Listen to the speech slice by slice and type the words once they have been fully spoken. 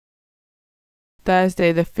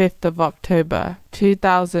Thursday the 5th of October,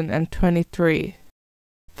 2023.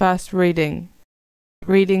 First reading.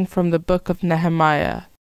 Reading from the book of Nehemiah.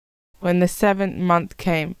 When the 7th month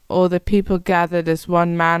came, all the people gathered as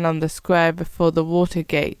one man on the square before the water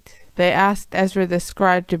gate. They asked Ezra the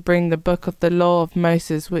scribe to bring the book of the law of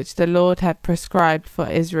Moses which the Lord had prescribed for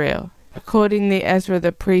Israel. Accordingly, Ezra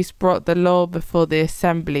the priest brought the law before the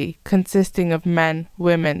assembly, consisting of men,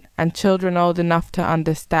 women, and children old enough to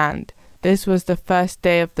understand. This was the first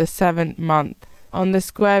day of the 7th month. On the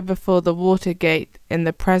square before the water gate, in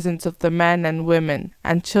the presence of the men and women,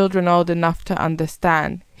 and children old enough to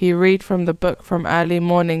understand, he read from the book from early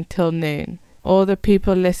morning till noon. All the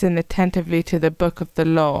people listened attentively to the book of the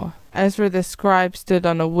law. Ezra the scribe stood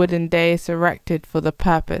on a wooden dais erected for the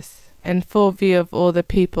purpose. In full view of all the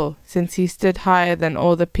people, since he stood higher than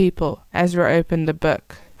all the people, Ezra opened the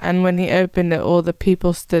book. And when he opened it, all the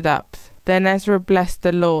people stood up. Then Ezra blessed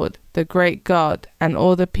the Lord, the great God, and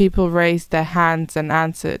all the people raised their hands and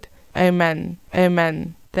answered, Amen,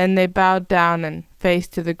 Amen. Then they bowed down and, face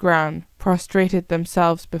to the ground, prostrated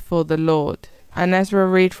themselves before the Lord. And Ezra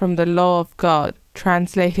read from the law of God,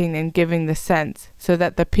 translating and giving the sense, so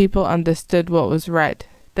that the people understood what was read.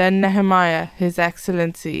 Then Nehemiah, his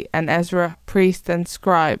excellency, and Ezra, priest and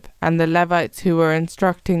scribe, and the Levites who were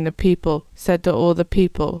instructing the people, said to all the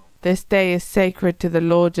people, This day is sacred to the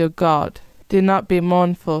Lord your God. Do not be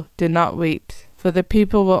mournful, do not weep. For the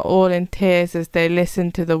people were all in tears as they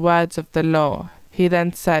listened to the words of the law. He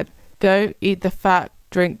then said, Go, eat the fat,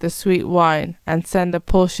 drink the sweet wine, and send a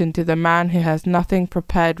portion to the man who has nothing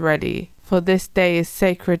prepared ready. For this day is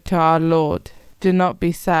sacred to our Lord. Do not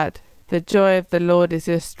be sad. The joy of the Lord is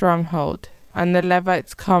your stronghold. And the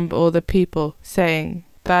Levites calmed all the people, saying,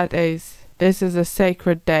 Dais, this is a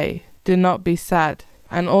sacred day. Do not be sad.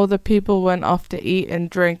 And all the people went off to eat and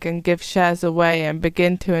drink and give shares away and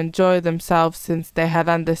begin to enjoy themselves, since they had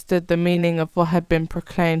understood the meaning of what had been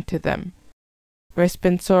proclaimed to them.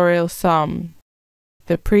 Responsorial Psalm.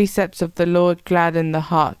 The precepts of the Lord gladden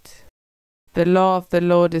the heart. The law of the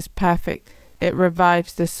Lord is perfect, it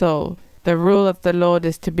revives the soul. The rule of the Lord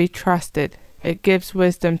is to be trusted, it gives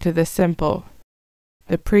wisdom to the simple.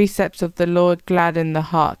 The precepts of the Lord gladden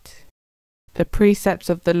the heart. The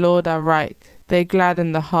precepts of the Lord are right, they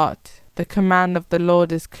gladden the heart. The command of the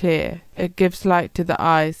Lord is clear, it gives light to the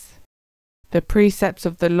eyes. The precepts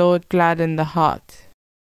of the Lord gladden the heart.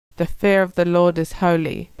 The fear of the Lord is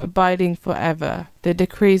holy, abiding forever. The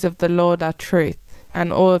decrees of the Lord are truth,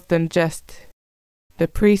 and all of them just. The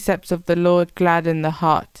precepts of the Lord gladden the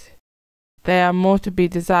heart. They are more to be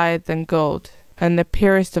desired than gold, and the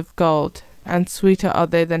purest of gold, and sweeter are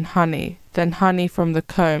they than honey from the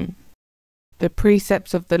comb. The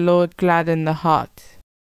precepts of the Lord gladden the heart.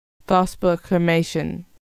 Gospel acclamation.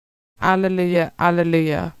 Alleluia,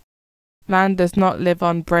 Alleluia. Man does not live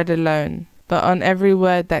on bread alone, but on every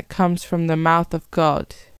word that comes from the mouth of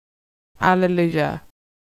God. Alleluia.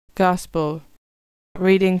 Gospel.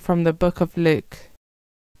 Reading from the book of Luke.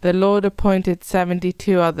 The Lord appointed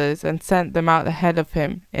 72 others and sent them out ahead of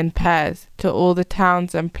him, in pairs, to all the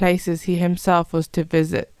towns and places he himself was to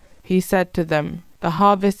visit. He said to them, The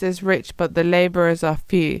harvest is rich, but the laborers are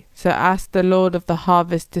few, so ask the Lord of the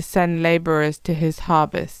harvest to send laborers to his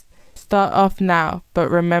harvest. Start off now, but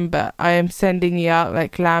remember, I am sending you out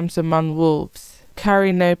like lambs among wolves.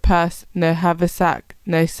 Carry no purse, no haversack,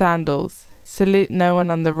 no sandals. Salute no one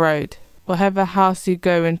on the road. Whatever house you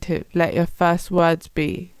go into, let your first words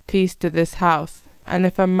be, Peace to this house. And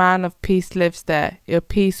if a man of peace lives there, your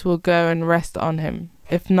peace will go and rest on him.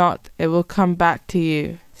 If not, it will come back to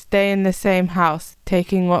you. Stay in the same house,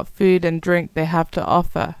 taking what food and drink they have to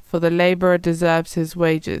offer, for the laborer deserves his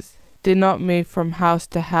wages. Do not move from house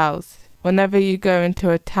to house. Whenever you go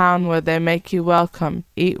into a town where they make you welcome,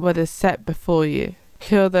 eat what is set before you.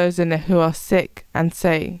 Cure those in it who are sick, and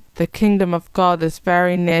say, The kingdom of God is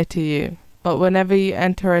very near to you. But whenever you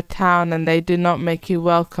enter a town and they do not make you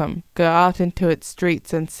welcome, go out into its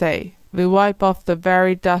streets and say, We wipe off the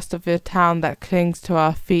very dust of your town that clings to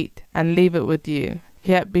our feet, and leave it with you.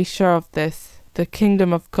 Yet be sure of this, the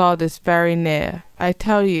kingdom of God is very near. I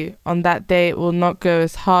tell you, on that day it will not go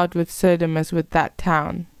as hard with Sodom as with that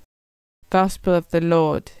town. Gospel of the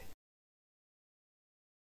Lord.